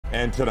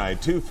And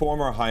tonight, two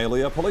former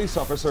Hialeah police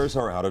officers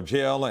are out of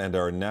jail and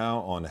are now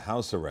on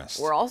house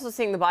arrest. We're also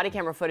seeing the body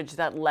camera footage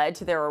that led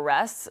to their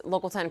arrests.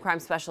 Local 10 crime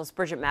specialist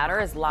Bridget Matter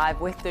is live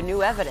with the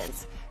new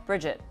evidence.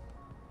 Bridget.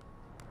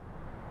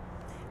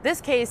 This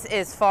case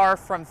is far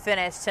from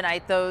finished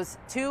tonight. Those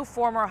two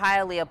former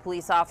Hialeah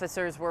police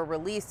officers were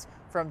released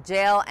from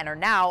jail and are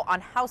now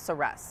on house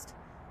arrest.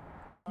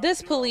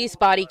 This police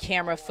body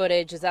camera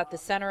footage is at the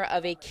center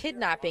of a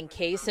kidnapping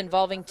case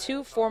involving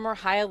two former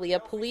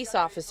Hialeah police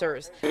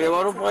officers.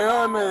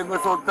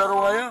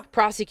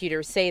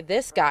 Prosecutors say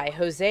this guy,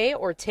 Jose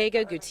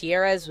Ortega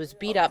Gutierrez, was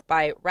beat up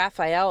by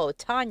Rafael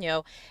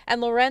Otaño and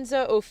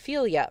Lorenzo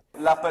Ofilia.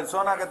 Las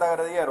personas que te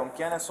agredieron,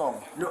 ¿quiénes son?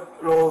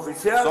 Los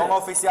oficiales. Son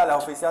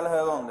oficiales. ¿Oficiales de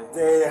dónde?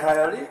 De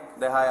Hialeah.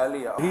 De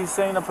Hialeah. He's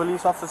saying a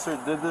police officer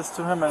did this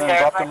to him and then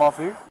dropped him off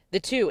here? The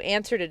two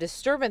answered a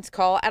disturbance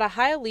call at a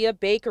Hialeah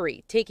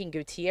bakery, taking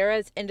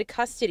Gutierrez into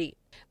custody.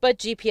 But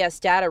GPS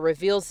data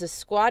reveals the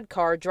squad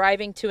car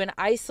driving to an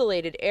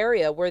isolated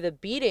area where the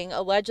beating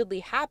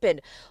allegedly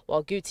happened,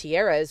 while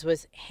Gutierrez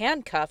was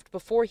handcuffed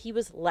before he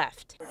was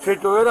left. Si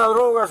tuviera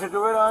droga, si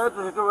tuviera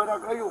esto, si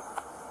tuviera aquello,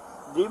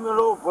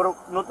 dímelo, pero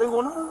no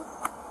tengo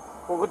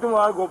nada. ¿Por qué tú me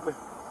das el golpe?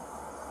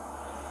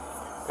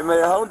 Y me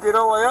dejaron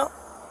tirado allá,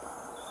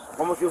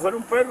 como si fuera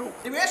un perro.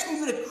 They're asking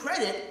you to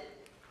credit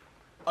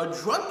a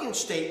drunken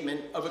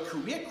statement of a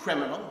career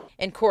criminal.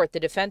 In court, the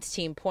defense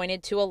team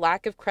pointed to a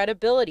lack of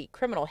credibility,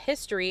 criminal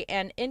history,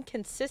 and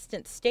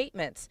inconsistent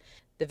statements.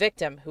 The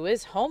victim, who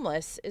is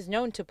homeless, is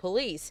known to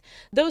police.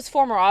 Those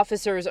former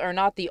officers are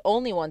not the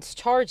only ones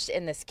charged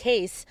in this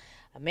case.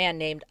 A man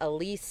named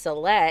Ali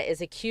Saleh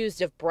is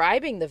accused of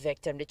bribing the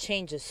victim to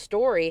change his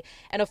story,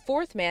 and a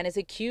fourth man is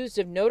accused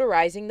of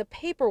notarizing the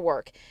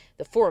paperwork.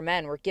 The four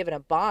men were given a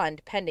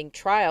bond pending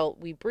trial.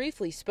 We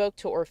briefly spoke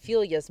to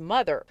Orfelia's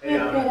mother,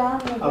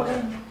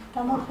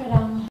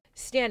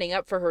 standing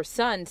up for her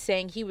son,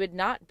 saying he would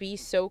not be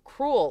so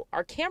cruel.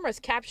 Our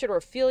cameras captured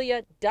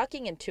Orfelia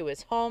ducking into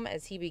his home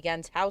as he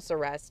begins house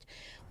arrest.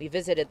 We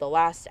visited the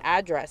last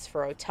address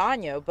for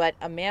Otaño, but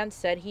a man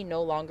said he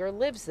no longer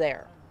lives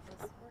there.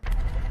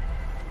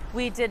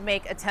 We did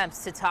make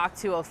attempts to talk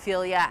to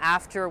Ofelia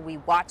after we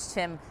watched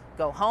him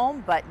go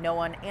home, but no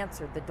one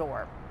answered the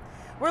door.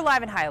 We're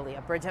live in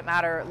Hialeah. Bridget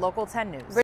Matter, Local 10 News.